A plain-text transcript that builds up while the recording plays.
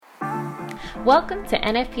Welcome to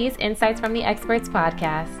NFP's Insights from the Experts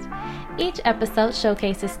podcast. Each episode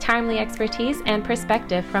showcases timely expertise and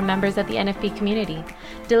perspective from members of the NFP community,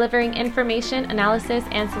 delivering information, analysis,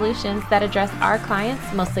 and solutions that address our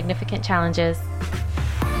clients' most significant challenges.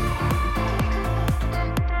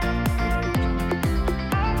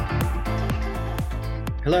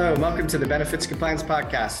 Hello, and welcome to the Benefits Compliance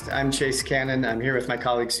Podcast. I'm Chase Cannon. I'm here with my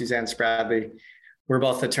colleague, Suzanne Spradley. We're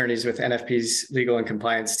both attorneys with NFP's legal and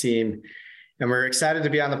compliance team, and we're excited to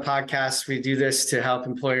be on the podcast. We do this to help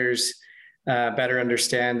employers better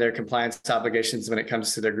understand their compliance obligations when it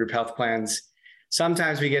comes to their group health plans.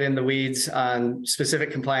 Sometimes we get in the weeds on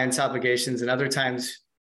specific compliance obligations, and other times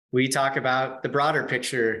we talk about the broader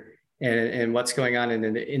picture and what's going on in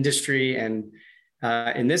the industry. And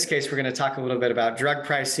in this case, we're going to talk a little bit about drug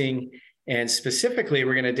pricing, and specifically,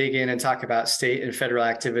 we're going to dig in and talk about state and federal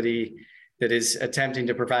activity that is attempting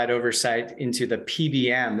to provide oversight into the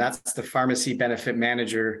PBM. That's the pharmacy benefit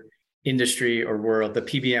manager industry or world, the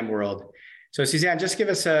PBM world. So Suzanne, just give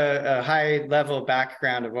us a high level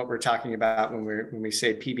background of what we're talking about when we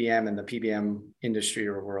say PBM and the PBM industry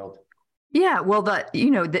or world. Yeah, well,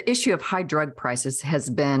 the issue of high drug prices has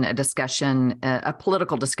been a discussion, a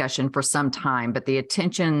political discussion for some time, but the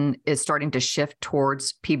attention is starting to shift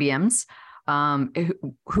towards PBMs,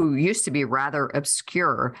 who used to be rather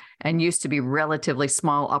obscure and used to be relatively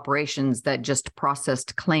small operations that just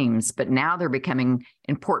processed claims, but now they're becoming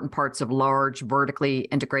important parts of large vertically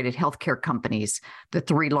integrated healthcare companies, the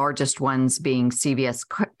three largest ones being CVS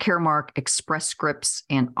Caremark, Express Scripts,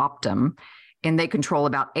 and Optum. And they control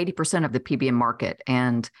about 80% of the PBM market.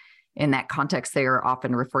 And in that context, they are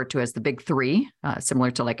often referred to as the big three,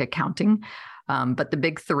 similar to like accounting, but the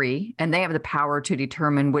big three. And they have the power to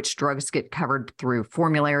determine which drugs get covered through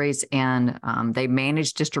formularies, and they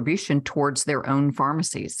manage distribution towards their own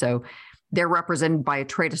pharmacies. So they're represented by a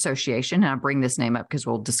trade association. And I'll bring this name up because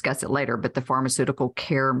we'll discuss it later, but the Pharmaceutical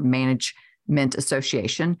Care Management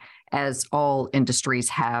Association, as all industries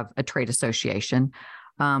have a trade association.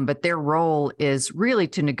 But their role is really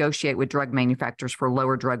to negotiate with drug manufacturers for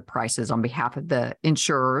lower drug prices on behalf of the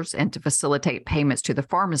insurers and to facilitate payments to the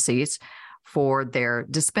pharmacies for their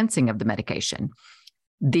dispensing of the medication.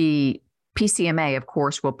 The PCMA, of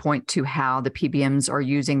course, will point to how the PBMs are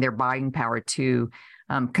using their buying power to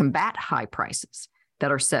combat high prices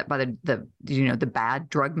that are set by the bad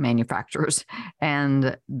drug manufacturers,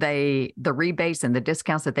 and the rebates and the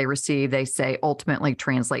discounts that they receive, they say ultimately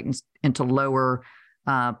translate into lower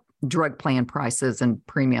drug plan prices and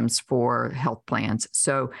premiums for health plans.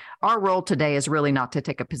 So our role today is really not to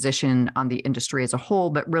take a position on the industry as a whole,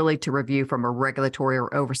 but really to review from a regulatory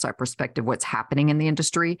or oversight perspective what's happening in the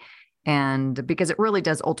industry. And because it really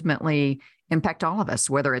does ultimately impact all of us,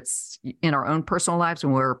 whether it's in our own personal lives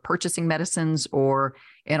when we're purchasing medicines or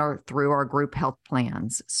through our group health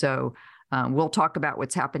plans. So we'll talk about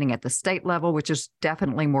what's happening at the state level, which is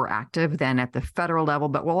definitely more active than at the federal level,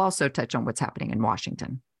 but we'll also touch on what's happening in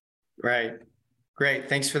Washington. Right. Great.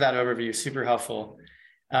 Thanks for that overview. Super helpful.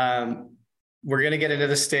 We're going to get into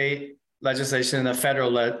the state legislation and the federal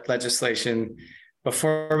legislation.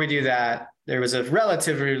 Before we do that, there was a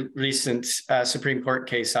relatively recent Supreme Court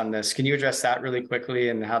case on this. Can you address that really quickly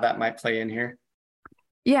and how that might play in here?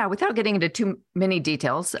 Yeah, without getting into too many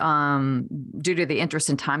details, due to the interest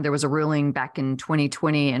in time, there was a ruling back in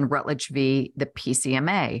 2020 in Rutledge v. the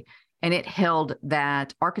PCMA, and it held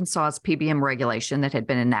that Arkansas's PBM regulation that had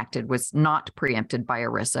been enacted was not preempted by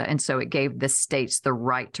ERISA, and so it gave the states the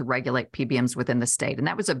right to regulate PBMs within the state, and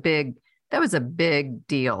that was a big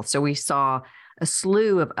deal. So we saw a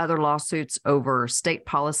slew of other lawsuits over state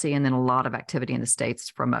policy, and then a lot of activity in the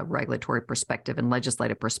states from a regulatory perspective and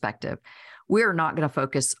legislative perspective. We're not going to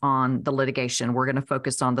focus on the litigation. We're going to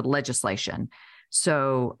focus on the legislation.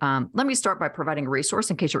 So let me start by providing a resource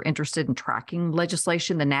in case you're interested in tracking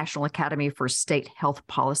legislation. The National Academy for State Health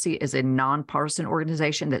Policy is a nonpartisan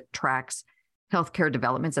organization that tracks healthcare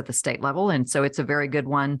developments at the state level. And so it's a very good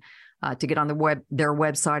one to get on their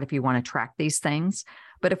website if you want to track these things.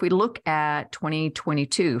 But if we look at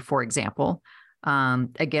 2022, for example,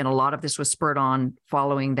 again, a lot of this was spurred on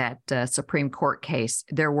following that Supreme Court case.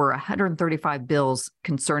 There were 135 bills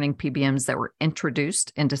concerning PBMs that were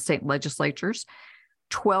introduced into state legislatures.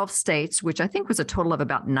 12 states, which I think was a total of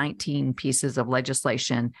about 19 pieces of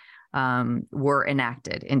legislation, were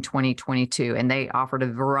enacted in 2022, and they offered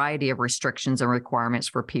a variety of restrictions and requirements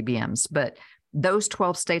for PBMs. But those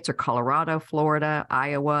 12 states are Colorado, Florida,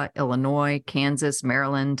 Iowa, Illinois, Kansas,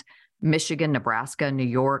 Maryland, Michigan, Nebraska, New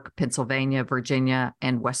York, Pennsylvania, Virginia,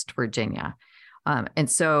 and West Virginia. And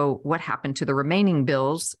so what happened to the remaining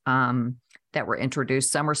bills that were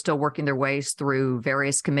introduced. Some are still working their ways through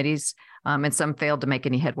various committees, and some failed to make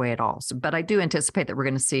any headway at all. But I do anticipate that we're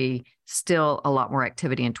going to see still a lot more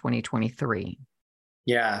activity in 2023.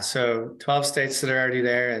 Yeah, so 12 states that are already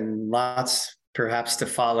there and lots perhaps to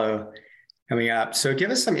follow coming up. So give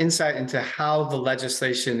us some insight into how the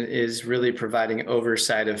legislation is really providing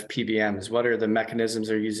oversight of PBMs. What are the mechanisms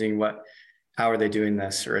they're using? How are they doing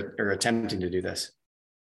this or attempting to do this?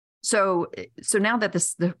 So now that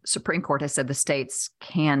the Supreme Court has said the states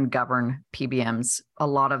can govern PBMs, a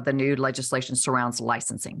lot of the new legislation surrounds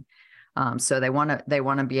licensing. So they want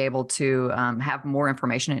to be able to have more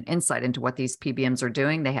information and insight into what these PBMs are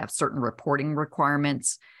doing. They have certain reporting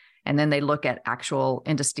requirements, and then they look at actual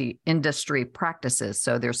industry practices.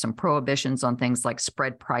 So there's some prohibitions on things like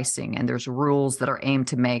spread pricing, and there's rules that are aimed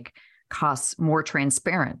to make costs more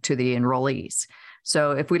transparent to the enrollees.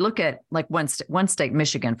 So if we look at like one state,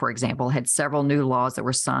 Michigan, for example, had several new laws that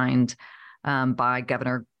were signed by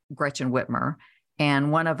Governor Gretchen Whitmer,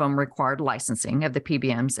 and one of them required licensing of the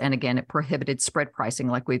PBMs. And again, it prohibited spread pricing,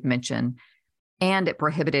 like we've mentioned, and it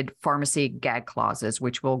prohibited pharmacy gag clauses,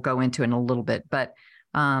 which we'll go into in a little bit. But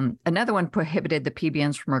another one prohibited the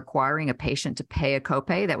PBMs from requiring a patient to pay a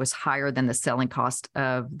copay that was higher than the selling cost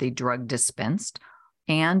of the drug dispensed,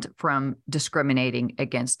 and from discriminating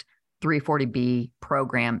against 340B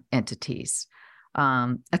program entities.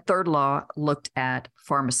 A third law looked at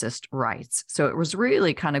pharmacist rights. So it was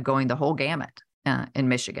really kind of going the whole gamut in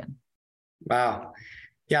Michigan. Wow.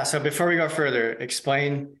 Yeah. So before we go further,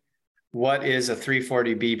 explain what is a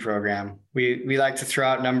 340B program. We like to throw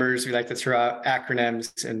out numbers. We like to throw out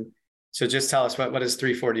acronyms. And so just tell us what is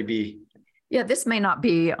 340B? Yeah, this may not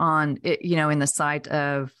be on, in the site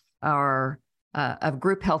of our of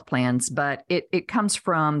group health plans, but it comes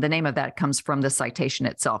from, the name of that comes from the citation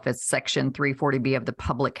itself. It's Section 340B of the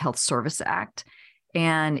Public Health Service Act.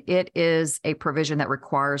 And it is a provision that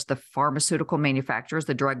requires the pharmaceutical manufacturers,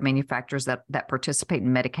 the drug manufacturers that participate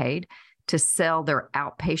in Medicaid, to sell their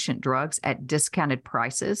outpatient drugs at discounted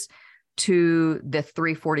prices to the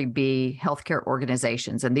 340B healthcare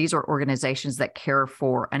organizations. And these are organizations that care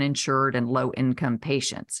for uninsured and low-income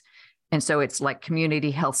patients. And so it's like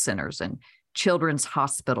community health centers and children's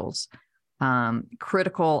hospitals,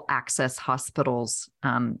 critical access hospitals,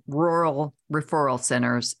 rural referral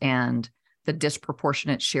centers, and the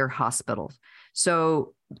disproportionate share hospitals.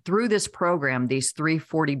 So through this program, these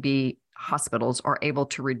 340B hospitals are able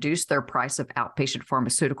to reduce their price of outpatient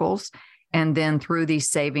pharmaceuticals. And then through these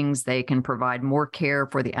savings, they can provide more care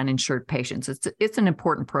for the uninsured patients. It's an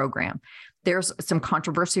important program. There's some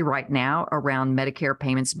controversy right now around Medicare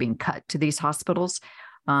payments being cut to these hospitals.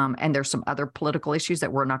 And there's some other political issues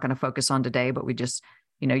that we're not going to focus on today, but we just,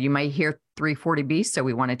 you may hear 340B. So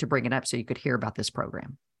we wanted to bring it up so you could hear about this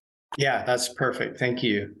program. Yeah, that's perfect. Thank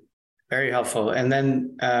you. Very helpful. And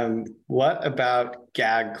then what about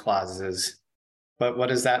gag clauses? What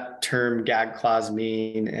does that term gag clause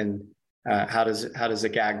mean? And how does a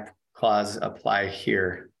gag clause apply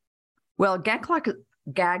here? Well,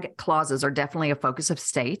 gag clauses are definitely a focus of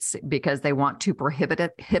states because they want to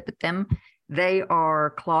prohibit them. They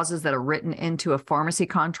are clauses that are written into a pharmacy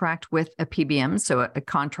contract with a PBM. So a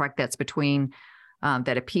contract that's between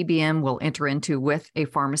that a PBM will enter into with a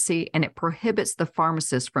pharmacy, and it prohibits the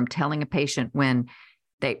pharmacist from telling a patient when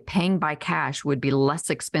paying by cash would be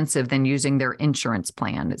less expensive than using their insurance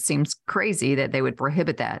plan. It seems crazy that they would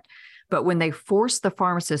prohibit that. But when they force the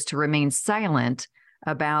pharmacist to remain silent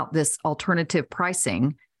about this alternative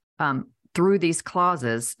pricing, through these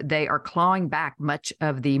clauses, they are clawing back much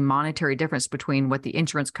of the monetary difference between what the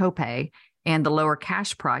insurance copay and the lower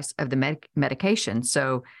cash price of the medication.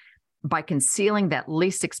 So by concealing that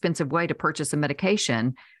least expensive way to purchase a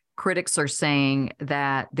medication, critics are saying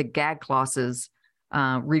that the gag clauses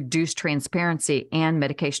reduce transparency and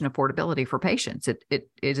medication affordability for patients. It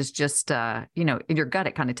is just, in your gut,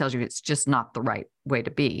 it kind of tells you it's just not the right way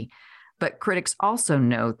to be. But critics also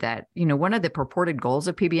note that, one of the purported goals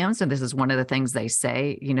of PBMs, and this is one of the things they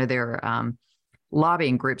say, their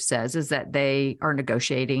lobbying group says, is that they are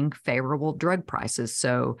negotiating favorable drug prices.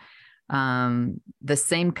 So the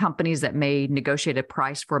same companies that may negotiate a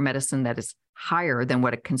price for a medicine that is higher than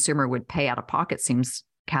what a consumer would pay out of pocket seems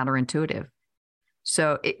counterintuitive.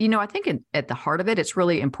 So, I think at the heart of it, it's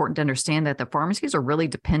really important to understand that the pharmacies are really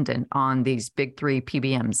dependent on these big three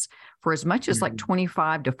PBMs for as much as like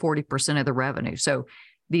 25 to 40% of the revenue. So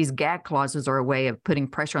these gag clauses are a way of putting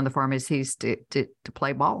pressure on the pharmacies to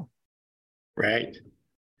play ball. Right.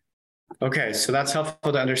 Okay. So that's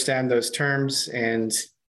helpful to understand those terms and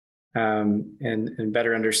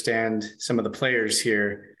better understand some of the players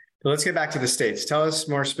here. But let's get back to the states. Tell us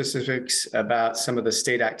more specifics about some of the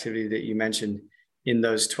state activity that you mentioned in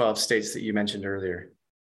those 12 states that you mentioned earlier.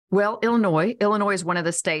 Well, Illinois is one of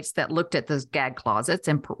the states that looked at those gag closets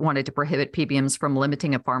and wanted to prohibit PBMs from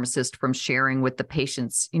limiting a pharmacist from sharing with the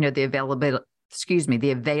patients, the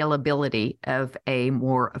availability of a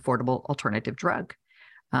more affordable alternative drug.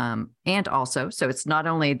 And also, so it's not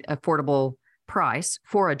only affordable price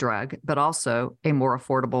for a drug, but also a more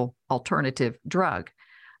affordable alternative drug.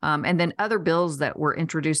 And then other bills that were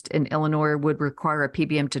introduced in Illinois would require a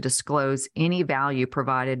PBM to disclose any value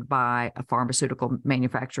provided by a pharmaceutical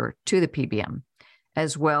manufacturer to the PBM,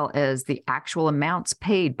 as well as the actual amounts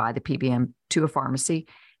paid by the PBM to a pharmacy,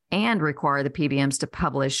 and require the PBMs to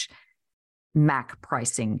publish MAC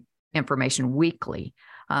pricing information weekly.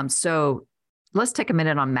 So let's take a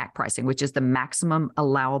minute on MAC pricing, which is the maximum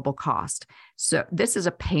allowable cost. So this is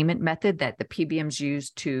a payment method that the PBMs use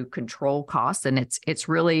to control costs, and it's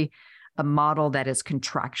really a model that is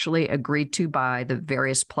contractually agreed to by the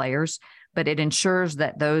various players, but it ensures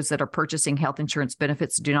that those that are purchasing health insurance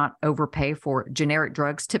benefits do not overpay for generic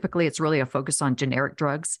drugs. Typically, it's really a focus on generic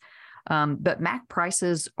drugs, but MAC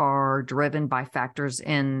prices are driven by factors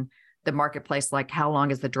in the marketplace, like how long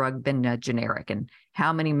has the drug been generic and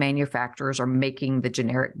how many manufacturers are making the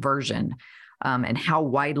generic version, and how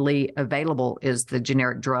widely available is the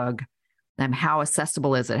generic drug, and how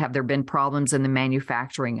accessible is it? Have there been problems in the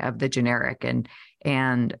manufacturing of the generic?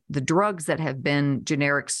 And the drugs that have been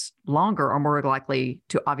generics longer are more likely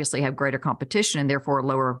to obviously have greater competition and therefore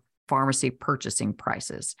lower pharmacy purchasing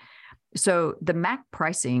prices. So the MAC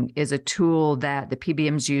pricing is a tool that the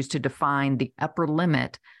PBMs use to define the upper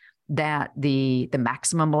limit that the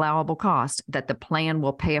maximum allowable cost that the plan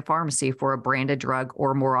will pay a pharmacy for a branded drug,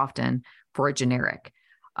 or more often for a generic.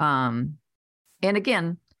 And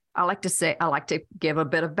again, I like to give a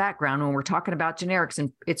bit of background when we're talking about generics,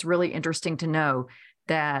 and it's really interesting to know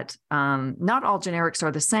that not all generics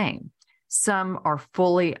are the same. Some are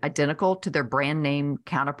fully identical to their brand name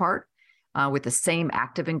counterpart with the same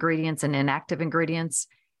active ingredients and inactive ingredients.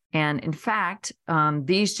 And in fact,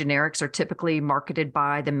 these generics are typically marketed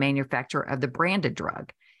by the manufacturer of the branded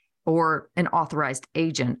drug or an authorized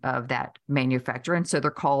agent of that manufacturer. And so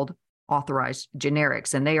they're called authorized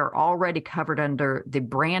generics, and they are already covered under the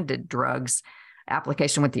branded drugs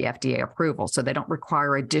application with the FDA approval. So they don't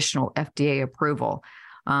require additional FDA approval.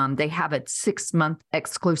 They have a 6-month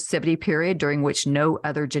exclusivity period during which no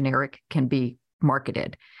other generic can be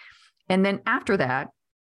marketed. And then after that,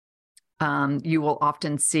 you will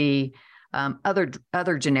often see other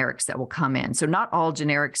generics that will come in. So not all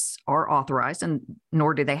generics are authorized, and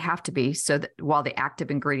nor do they have to be. So that while the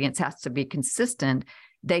active ingredients has to be consistent,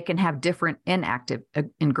 they can have different inactive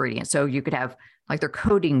ingredients. So you could have like their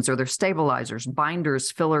coatings or their stabilizers,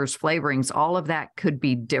 binders, fillers, flavorings, all of that could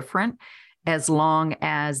be different as long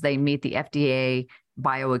as they meet the FDA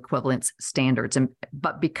bioequivalence standards.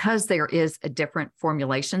 But because there is a different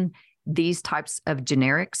formulation, these types of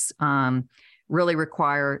generics really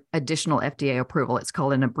require additional FDA approval. It's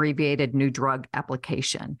called an abbreviated new drug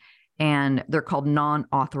application, and they're called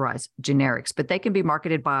non-authorized generics, but they can be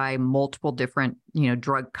marketed by multiple different,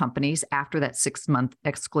 drug companies after that 6-month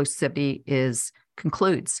exclusivity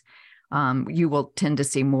concludes. You will tend to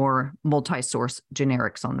see more multi-source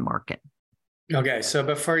generics on the market. Okay, so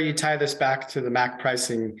before you tie this back to the MAC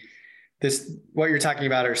pricing, what you're talking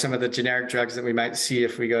about are some of the generic drugs that we might see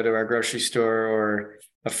if we go to our grocery store or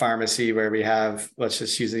a pharmacy where we have, let's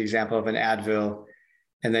just use the example of an Advil,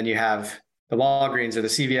 and then you have the Walgreens or the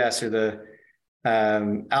CVS or the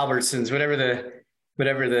Albertsons,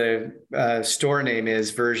 whatever the store name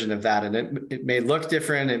is version of that. And it may look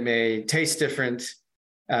different, it may taste different,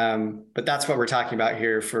 but that's what we're talking about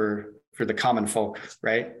here for the common folk,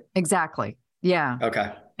 right? Exactly. Yeah.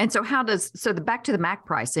 Okay. And so back to the MAC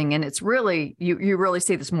pricing, and it's really, you really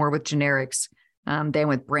see this more with generics than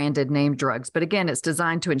with branded name drugs. But again, it's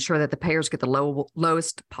designed to ensure that the payers get the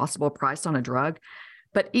lowest possible price on a drug.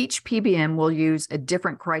 But each PBM will use a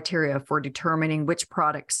different criteria for determining which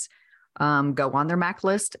products go on their MAC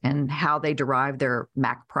list and how they derive their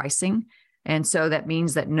MAC pricing. And so that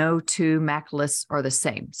means that no two MAC lists are the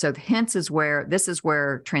same. So hence this is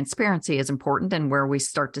where transparency is important, and where we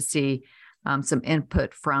start to see some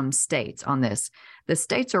input from states on this. The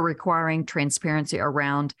states are requiring transparency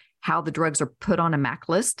around how the drugs are put on a MAC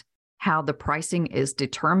list, how the pricing is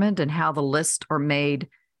determined, and how the lists are made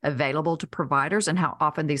available to providers, and how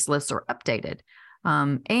often these lists are updated.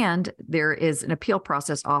 And there is an appeal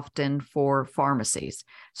process often for pharmacies.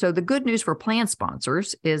 So the good news for plan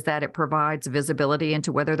sponsors is that it provides visibility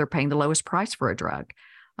into whether they're paying the lowest price for a drug.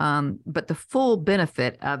 But the full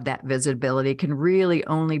benefit of that visibility can really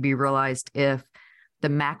only be realized if the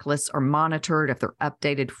MAC lists are monitored, if they're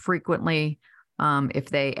updated frequently, if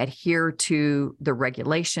they adhere to the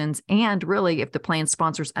regulations, and really if the plan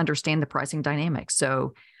sponsors understand the pricing dynamics.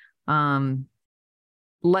 So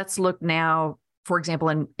let's look now, for example,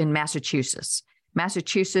 in Massachusetts.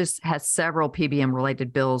 Massachusetts has several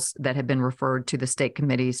PBM-related bills that have been referred to the state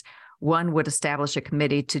committees. One would establish a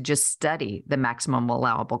committee to just study the maximum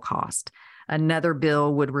allowable cost. Another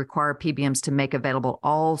bill would require PBMs to make available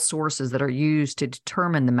all sources that are used to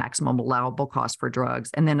determine the maximum allowable cost for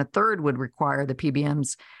drugs. And then a third would require the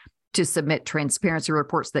PBMs to submit transparency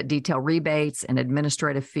reports that detail rebates and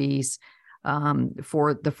administrative fees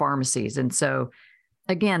for the pharmacies. And so,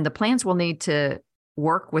 again, the plans will need to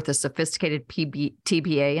work with a sophisticated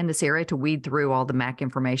TPA in this area to weed through all the MAC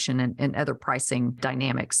information and other pricing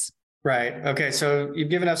dynamics. Right. Okay. So you've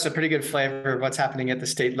given us a pretty good flavor of what's happening at the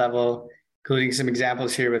state level, including some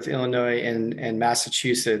examples here with Illinois and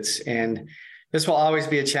Massachusetts. And this will always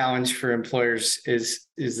be a challenge for employers is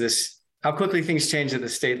this, how quickly things change at the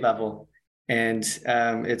state level. And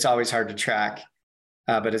it's always hard to track,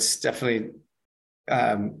 but it's definitely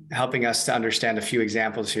helping us to understand a few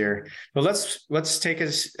examples here. But let's take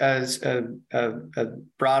a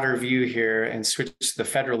broader view here and switch to the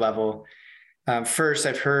federal level. First,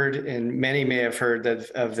 I've heard, and many may have heard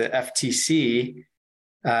of the FTC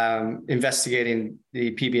investigating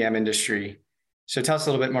the PBM industry. So tell us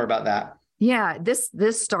a little bit more about that. Yeah, this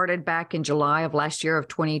started back in July of last year of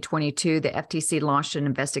 2022. The FTC launched an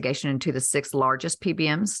investigation into the 6 largest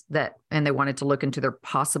PBMs and they wanted to look into their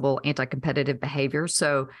possible anti-competitive behavior.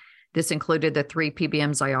 So this included the 3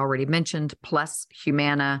 PBMs I already mentioned, plus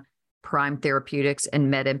Humana, Prime Therapeutics,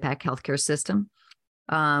 and MedImpact Healthcare System.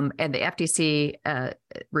 And the FTC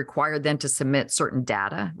required them to submit certain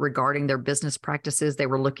data regarding their business practices. They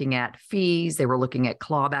were looking at fees. They were looking at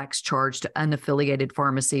clawbacks charged to unaffiliated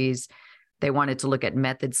pharmacies. They wanted to look at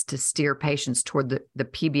methods to steer patients toward the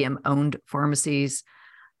PBM-owned pharmacies.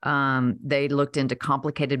 They looked into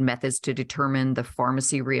complicated methods to determine the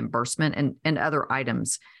pharmacy reimbursement and other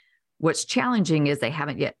items. What's challenging is they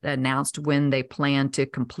haven't yet announced when they plan to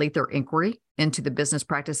complete their inquiry into the business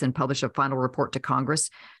practice and publish a final report to Congress.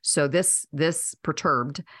 So this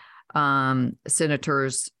perturbed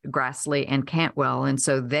Senators Grassley and Cantwell. And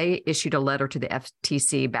so they issued a letter to the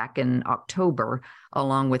FTC back in October,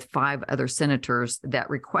 along with 5 other senators that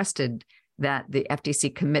requested that the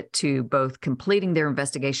FTC commit to both completing their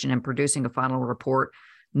investigation and producing a final report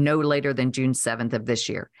no later than June 7th of this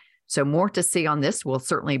year. So more to see on this. We'll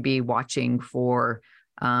certainly be watching for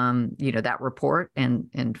that report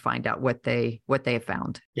and find out what they have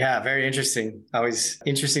found. Yeah, very interesting. Always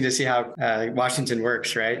interesting to see how Washington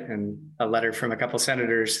works, right? And a letter from a couple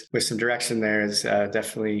senators with some direction there is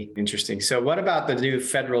definitely interesting. So what about the new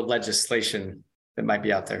federal legislation that might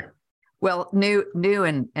be out there? Well, new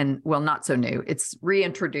and well, not so new. It's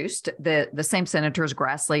reintroduced. The same senators,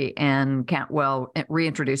 Grassley and Cantwell,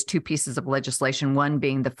 reintroduced 2 pieces of legislation, one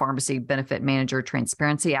being the Pharmacy Benefit Manager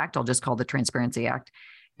Transparency Act. I'll just call the Transparency Act.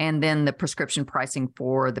 And then the Prescription Pricing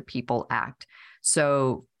for the People Act.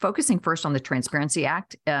 So focusing first on the Transparency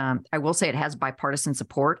Act, I will say it has bipartisan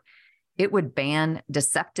support. It would ban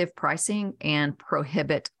deceptive pricing and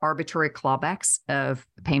prohibit arbitrary clawbacks of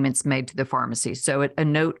payments made to the pharmacy. So a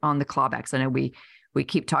note on the clawbacks. I know we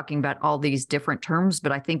keep talking about all these different terms,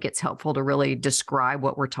 but I think it's helpful to really describe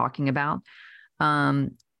what we're talking about.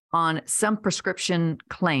 On some prescription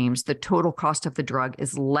claims, the total cost of the drug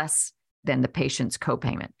is less than the patient's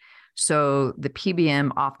copayment. So the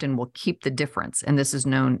PBM often will keep the difference, and this is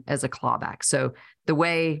known as a clawback. So the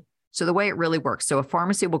way it really works, so a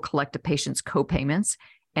pharmacy will collect a patient's copayments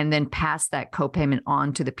and then pass that copayment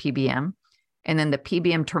on to the PBM. And then the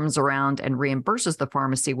PBM turns around and reimburses the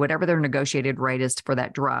pharmacy whatever their negotiated rate is for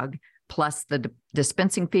that drug, plus the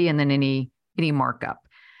dispensing fee and then any markup.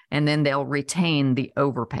 And then they'll retain the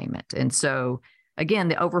overpayment. And so again,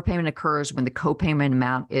 the overpayment occurs when the copayment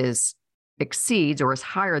amount exceeds or is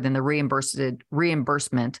higher than the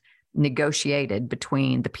reimbursement negotiated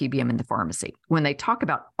between the PBM and the pharmacy. When they talk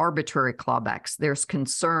about arbitrary clawbacks, there's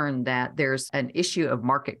concern that there's an issue of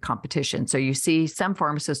market competition. So you see some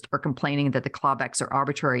pharmacists are complaining that the clawbacks are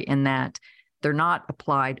arbitrary in that they're not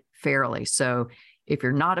applied fairly. So if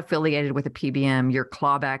you're not affiliated with a PBM, your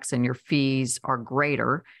clawbacks and your fees are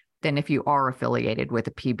greater than if you are affiliated with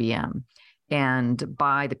a PBM. And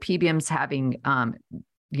by the PBMs having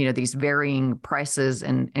these varying prices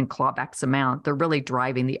and clawbacks amount, they're really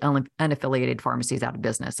driving the unaffiliated pharmacies out of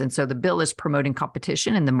business. And so the bill is promoting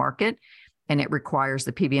competition in the market and it requires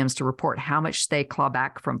the PBMs to report how much they claw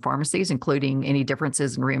back from pharmacies, including any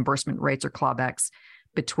differences in reimbursement rates or clawbacks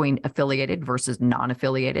between affiliated versus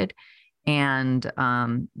non-affiliated. And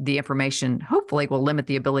the information hopefully will limit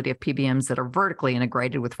the ability of PBMs that are vertically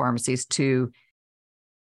integrated with pharmacies to,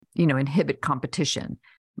 inhibit competition,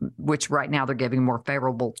 which right now they're giving more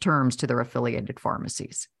favorable terms to their affiliated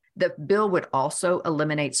pharmacies. The bill would also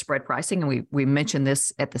eliminate spread pricing. And we mentioned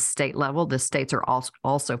this at the state level. The states are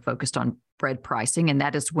also focused on spread pricing. And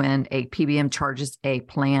that is when a PBM charges a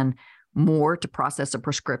plan more to process a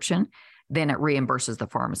prescription than it reimburses the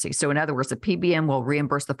pharmacy. So in other words, the PBM will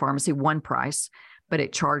reimburse the pharmacy one price, but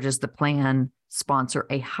it charges the plan sponsor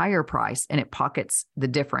a higher price and it pockets the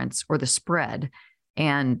difference or the spread.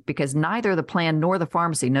 And because neither the plan nor the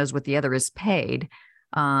pharmacy knows what the other is paid,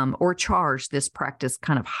 or charged, this practice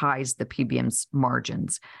kind of hides the PBM's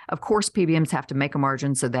margins. Of course, PBMs have to make a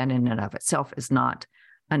margin, so that in and of itself is not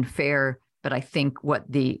unfair. But I think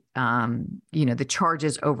what the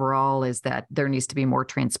charges overall is that there needs to be more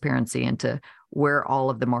transparency into where all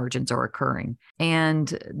of the margins are occurring. And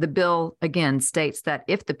the bill, again, states that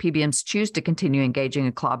if the PBMs choose to continue engaging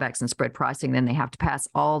in clawbacks and spread pricing, then they have to pass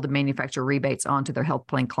all the manufacturer rebates on to their health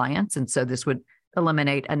plan clients. And so this would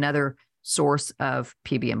eliminate another source of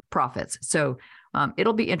PBM profits. So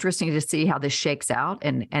it'll be interesting to see how this shakes out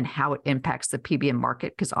and how it impacts the PBM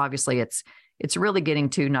market, because obviously it's really getting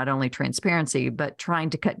to not only transparency, but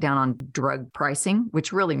trying to cut down on drug pricing,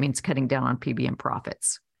 which really means cutting down on PBM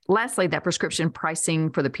profits. Lastly, that Prescription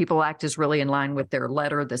Pricing for the People Act is really in line with their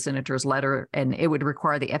letter, the senator's letter, and it would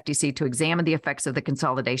require the FTC to examine the effects of the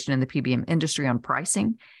consolidation in the PBM industry on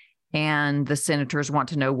pricing. And the senators want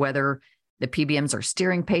to know whether the PBMs are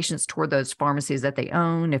steering patients toward those pharmacies that they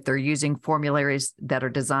own, if they're using formularies that are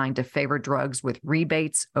designed to favor drugs with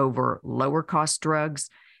rebates over lower cost drugs,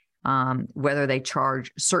 whether they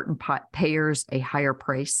charge certain payers a higher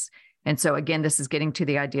price. And so again, this is getting to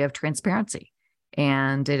the idea of transparency.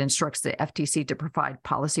 And it instructs the FTC to provide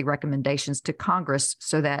policy recommendations to Congress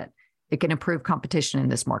so that it can improve competition in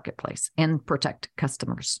this marketplace and protect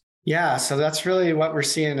customers. Yeah, so that's really what we're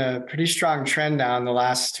seeing, a pretty strong trend now in the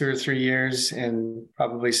last 2 or 3 years, and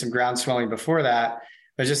probably some ground swelling before that,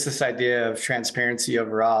 but just this idea of transparency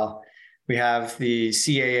overall. We have the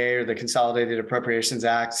CAA, or the Consolidated Appropriations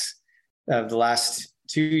Acts of the last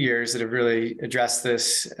 2 years, that have really addressed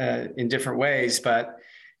this in different ways, but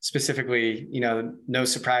specifically, No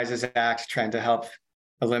Surprises Act, trying to help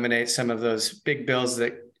eliminate some of those big bills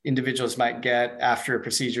that individuals might get after a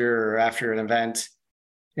procedure or after an event.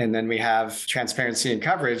 And then we have transparency and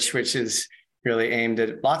coverage, which is really aimed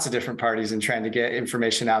at lots of different parties and trying to get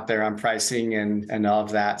information out there on pricing and all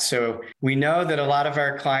of that. So we know that a lot of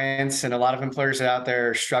our clients and a lot of employers out there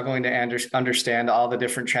are struggling to understand all the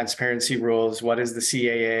different transparency rules. What is the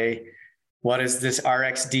CAA? What is this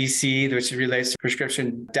RxDC, which relates to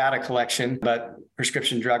prescription data collection, but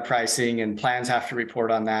prescription drug pricing, and plans have to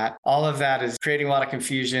report on that. All of that is creating a lot of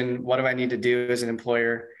confusion. What do I need to do as an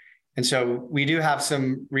employer? And so we do have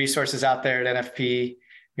some resources out there at NFP.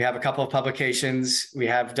 We have a couple of publications. We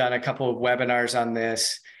have done a couple of webinars on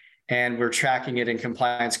this, and we're tracking it in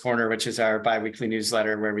Compliance Corner, which is our biweekly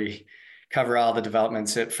newsletter where we cover all the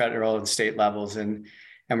developments at federal and state levels. And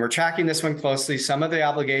we're tracking this one closely. Some of the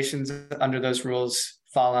obligations under those rules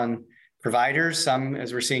fall on providers. Some,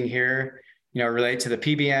 as we're seeing here, relate to the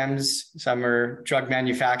PBMs. Some are drug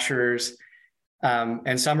manufacturers.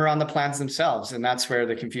 And some are on the plans themselves. And that's where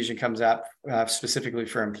the confusion comes up, specifically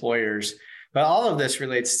for employers. But all of this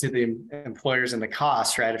relates to the employers and the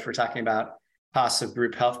costs, right? If we're talking about costs of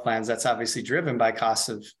group health plans, that's obviously driven by costs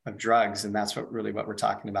of drugs. And that's what we're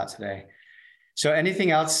talking about today. So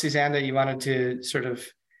anything else, Suzanne, that you wanted to sort of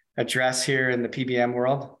address here in the PBM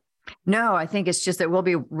world? No, I think it's just that we'll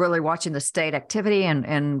be really watching the state activity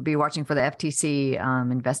and be watching for the FTC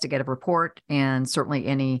investigative report, and certainly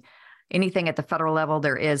anything at the federal level.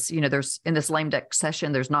 There is, there's in this lame duck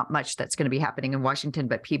session, there's not much that's going to be happening in Washington,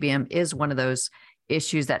 but PBM is one of those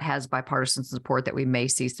issues that has bipartisan support that we may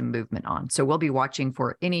see some movement on. So we'll be watching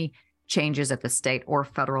for any changes at the state or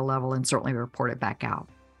federal level and certainly report it back out.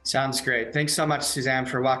 Sounds great. Thanks so much, Suzanne,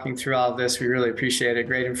 for walking through all of this. We really appreciate it.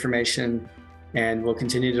 Great information. And we'll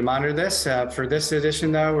continue to monitor this. For this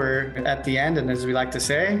edition, though, we're at the end. And as we like to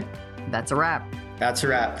say, that's a wrap. That's a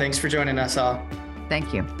wrap. Thanks for joining us all.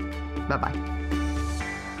 Thank you. Bye-bye.